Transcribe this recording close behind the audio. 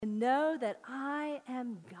know that I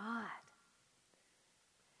am God.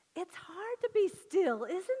 It's hard to be still,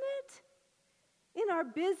 isn't it? In our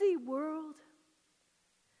busy world,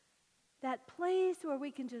 that place where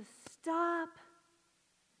we can just stop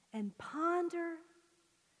and ponder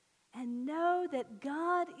and know that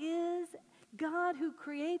God is God who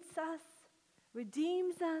creates us,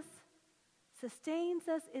 redeems us, sustains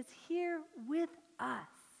us, is here with us.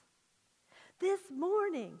 This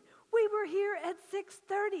morning, we were here at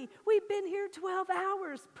 6:30. We've been here 12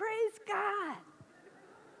 hours. Praise God.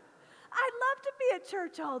 I'd love to be at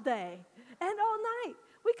church all day and all night.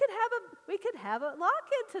 We could have a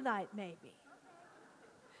lock-in tonight, maybe.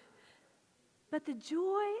 But the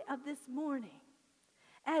joy of this morning,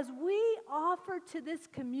 as we offer to this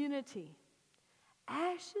community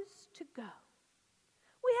ashes to go,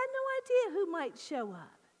 we had no idea who might show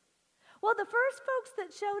up. Well, the first folks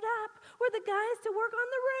that showed up were the guys to work on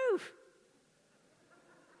the roof.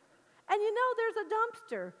 And you know, there's a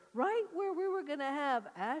dumpster right where we were going to have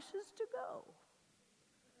ashes to go.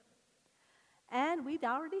 And we'd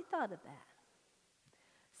already thought of that.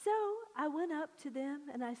 So I went up to them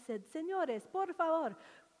and I said, Señores, por favor,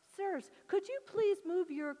 sirs, could you please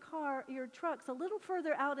move your trucks a little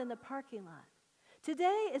further out in the parking lot?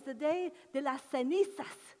 Today is the day de las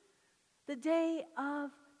cenizas, the day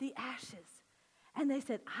of the ashes. And they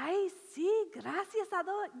said, ay, sí, gracias a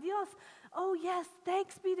Dios. Oh, yes,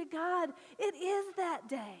 thanks be to God. It is that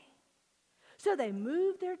day. So they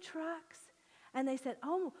moved their trucks, and they said,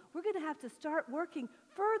 oh, we're going to have to start working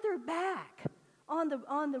further back on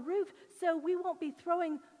the roof so we won't be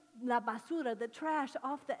throwing la basura, the trash,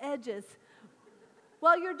 off the edges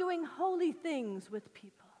while you're doing holy things with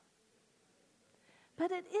people.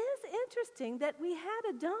 But it is interesting that we had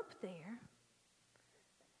a dump there,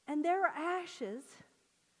 and there are ashes,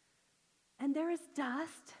 and there is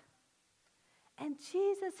dust, and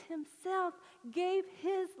Jesus himself gave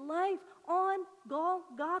his life on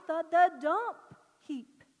Golgotha, the dump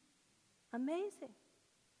heap. Amazing.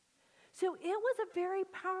 So it was a very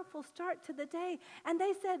powerful start to the day. And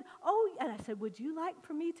they said, oh, and I said, would you like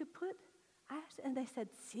for me to put ash? And they said,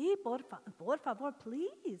 sí, por favor,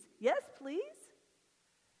 please. Yes, please.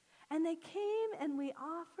 And they came and we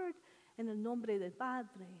offered en el nombre del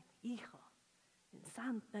Padre, Hijo,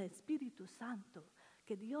 Espíritu Santo,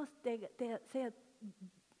 que Dios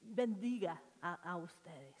bendiga a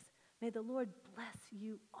ustedes. May the Lord bless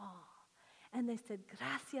you all. And they said,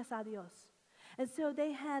 gracias a Dios. And so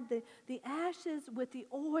they had the ashes with the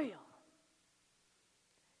oil.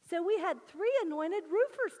 So we had 3 anointed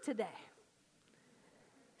roofers today.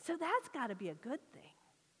 So that's got to be a good thing.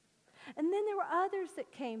 And then there were others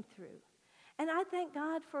that came through. And I thank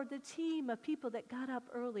God for the team of people that got up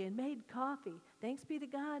early and made coffee. Thanks be to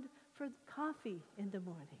God for coffee in the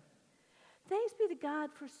morning. Thanks be to God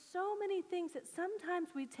for so many things that sometimes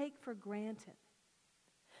we take for granted.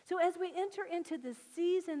 So as we enter into the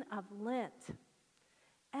season of Lent,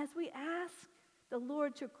 as we ask the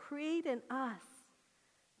Lord to create in us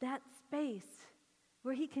that space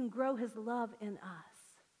where he can grow his love in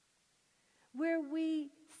us, where we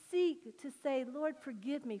seek to say, Lord,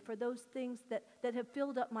 forgive me for those things that have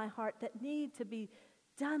filled up my heart that need to be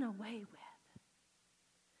done away with.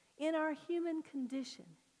 In our human condition,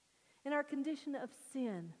 in our condition of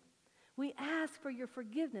sin, we ask for your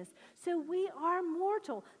forgiveness. So we are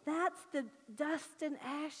mortal. That's the dust and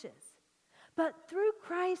ashes. But through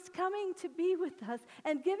Christ coming to be with us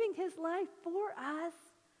and giving his life for us,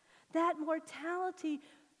 that mortality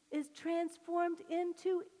is transformed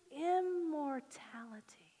into immortality.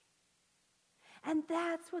 And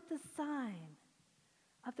that's what the sign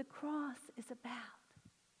of the cross is about.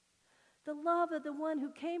 The love of the one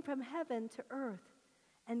who came from heaven to earth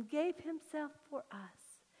and gave himself for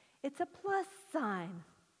us. It's a plus sign.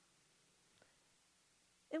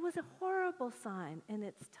 It was a horrible sign in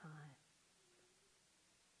its time.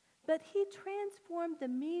 But he transformed the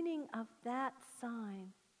meaning of that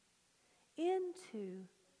sign into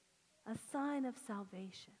a sign of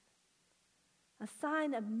salvation, a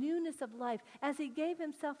sign of newness of life. As he gave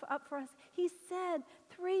himself up for us, he said,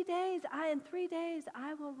 in 3 days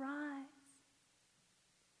I will rise.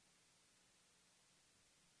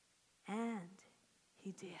 And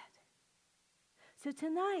he did. So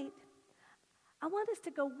tonight, I want us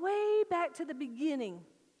to go way back to the beginning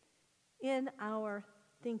in our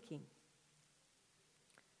thinking.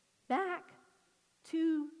 Back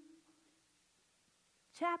to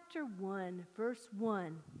chapter 1, verse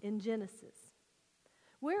 1 in Genesis,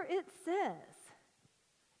 where it says,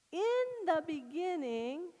 in the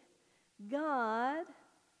beginning, God,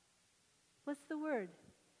 what's the word?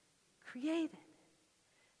 Created.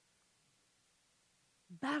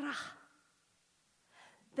 bara.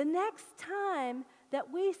 The next time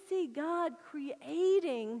that we see God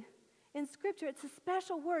creating in Scripture, it's a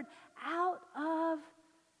special word, out of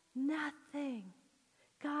nothing.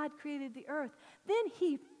 God created the earth. Then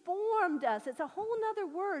he formed us. It's a whole other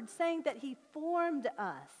word saying that he formed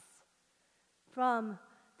us from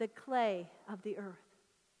the clay of the earth.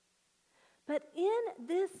 But in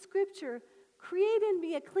this Scripture, create in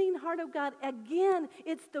me a clean heart, O God, again,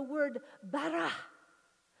 it's the word bara.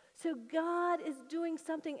 So God is doing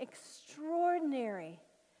something extraordinary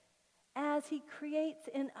as he creates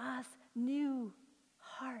in us new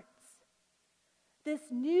hearts. This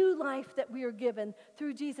new life that we are given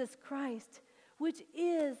through Jesus Christ, which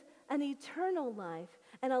is an eternal life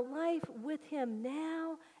and a life with him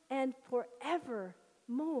now and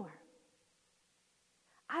forevermore.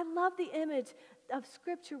 I love the image of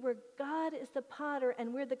Scripture where God is the potter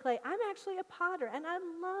and we're the clay. I'm actually a potter, and I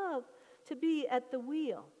love to be at the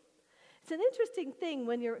wheel. It's an interesting thing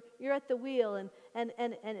when you're at the wheel and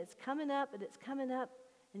it's coming up and it's coming up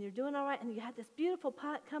and you're doing all right and you have this beautiful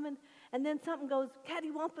pot coming and then something goes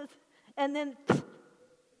cattywampus and then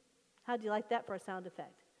how'd you like that for a sound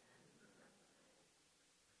effect?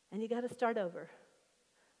 And you got to start over.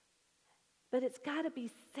 But it's got to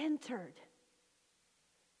be centered.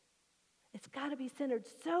 It's got to be centered.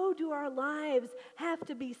 So do our lives have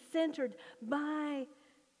to be centered by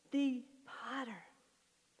the potter.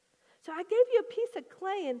 So I gave you a piece of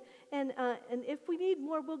clay, and if we need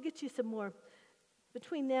more, we'll get you some more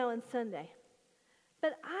between now and Sunday.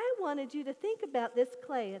 But I wanted you to think about this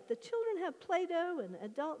clay. The children have Play-Doh, and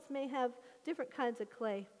adults may have different kinds of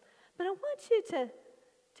clay. But I want you to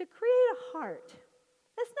create a heart.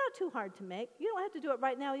 That's not too hard to make. You don't have to do it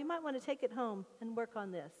right now. You might want to take it home and work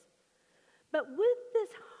on this. But with this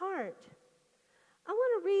heart, I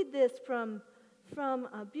want to read this from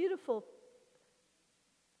a beautiful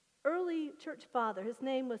early church father. His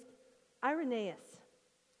name was Irenaeus.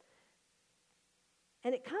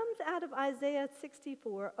 And it comes out of Isaiah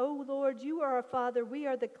 64. O Lord, you are our Father, we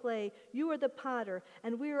are the clay, you are the potter,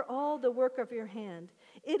 and we are all the work of your hand.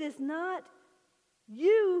 It is not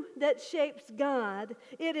you that shapes God,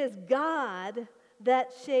 it is God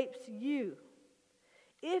that shapes you.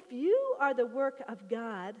 If you are the work of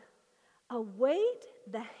God, await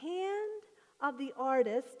the hand of the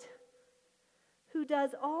artist who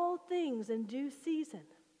does all things in due season.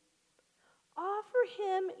 Offer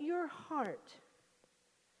him your heart,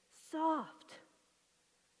 soft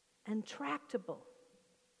and tractable,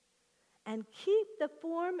 and keep the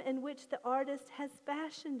form in which the artist has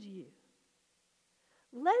fashioned you.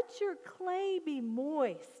 Let your clay be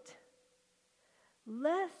moist,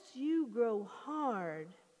 lest you grow hard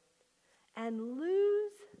and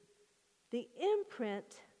lose the imprint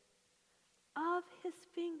of his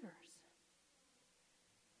fingers.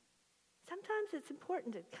 Sometimes it's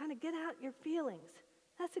important to kind of get out your feelings.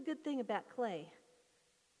 That's a good thing about clay.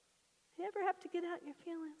 You ever have to get out your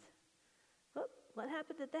feelings? Oh, what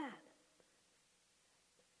happened to that?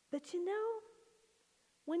 But you know,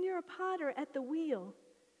 when you're a potter at the wheel,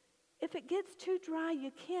 if it gets too dry,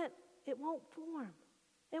 it won't form.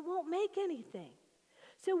 It won't make anything.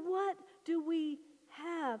 So what do we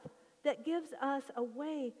have that gives us a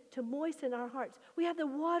way to moisten our hearts? We have the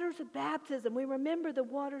waters of baptism. We remember the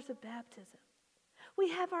waters of baptism. We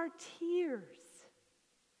have our tears.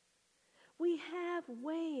 We have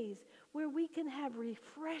ways where we can have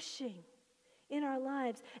refreshing in our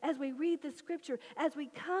lives as we read the Scripture, as we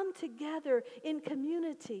come together in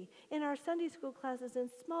community, in our Sunday school classes, in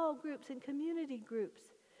small groups, in community groups,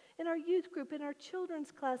 in our youth group, in our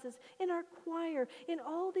children's classes, in our choir, in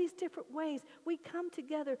all these different ways, we come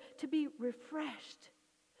together to be refreshed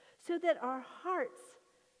so that our hearts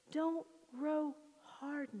don't grow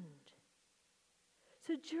hardened.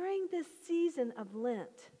 So during this season of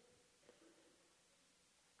Lent,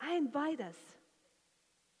 I invite us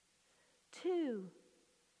to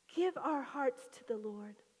give our hearts to the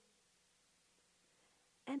Lord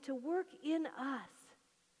and to work in us.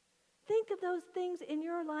 Think of those things in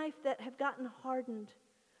your life that have gotten hardened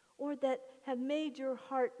or that have made your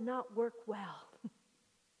heart not work well.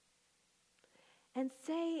 And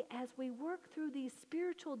say, as we work through these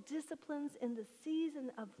spiritual disciplines in the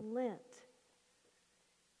season of Lent,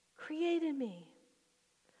 create in me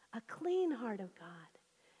a clean heart, O God,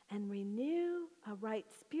 and renew a right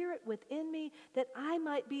spirit within me that I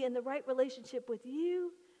might be in the right relationship with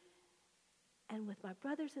you and with my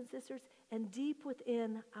brothers and sisters and deep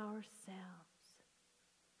within ourselves.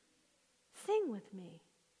 Sing with me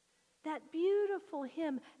that beautiful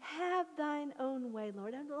hymn, Have Thine Own Way,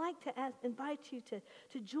 Lord. I'd like to invite you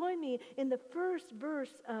to join me in the first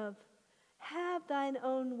verse of Have thine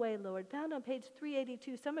own way, Lord. Found on page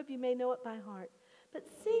 382. Some of you may know it by heart. But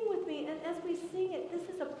sing with me, and as we sing it,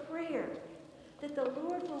 this is a prayer that the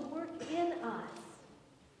Lord will work in us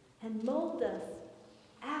and mold us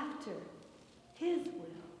after His will.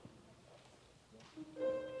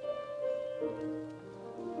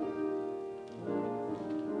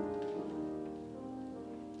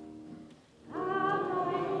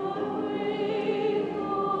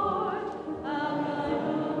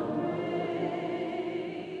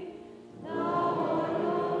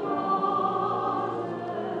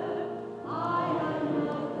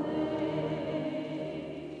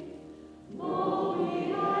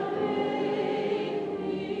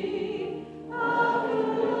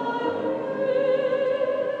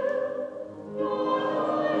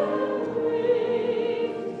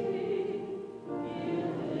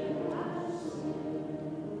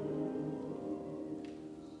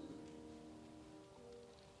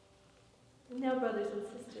 Now, brothers and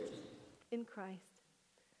sisters in Christ,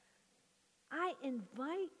 I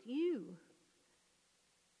invite you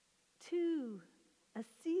to a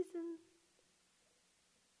season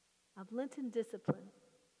of Lenten discipline.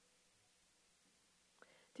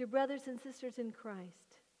 Dear brothers and sisters in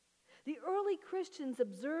Christ, the early Christians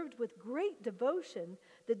observed with great devotion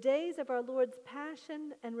the days of our Lord's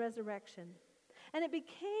passion and resurrection. And it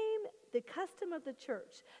became the custom of the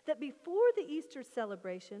church that before the Easter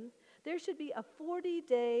celebration, there should be a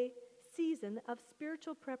 40-day season of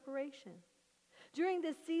spiritual preparation. During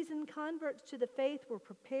this season, converts to the faith were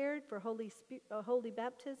prepared for holy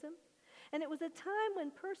baptism, and it was a time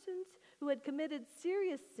when persons who had committed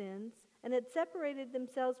serious sins and had separated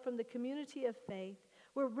themselves from the community of faith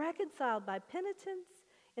were reconciled by penitence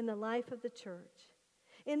in the life of the church.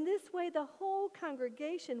 In this way, the whole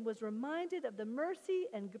congregation was reminded of the mercy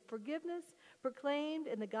and forgiveness proclaimed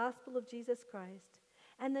in the gospel of Jesus Christ,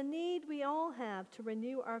 and the need we all have to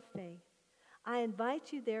renew our faith. I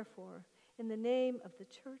invite you, therefore, in the name of the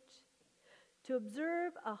church, to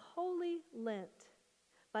observe a holy Lent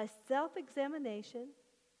by self-examination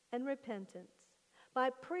and repentance,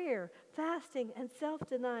 by prayer, fasting, and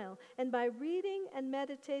self-denial, and by reading and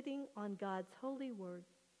meditating on God's holy word,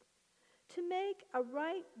 to make a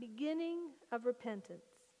right beginning of repentance.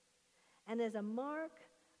 And as a mark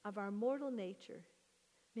of our mortal nature,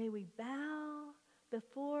 may we bow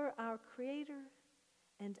before our Creator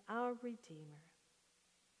and our Redeemer.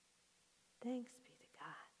 Thanks be to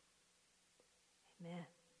God. Amen.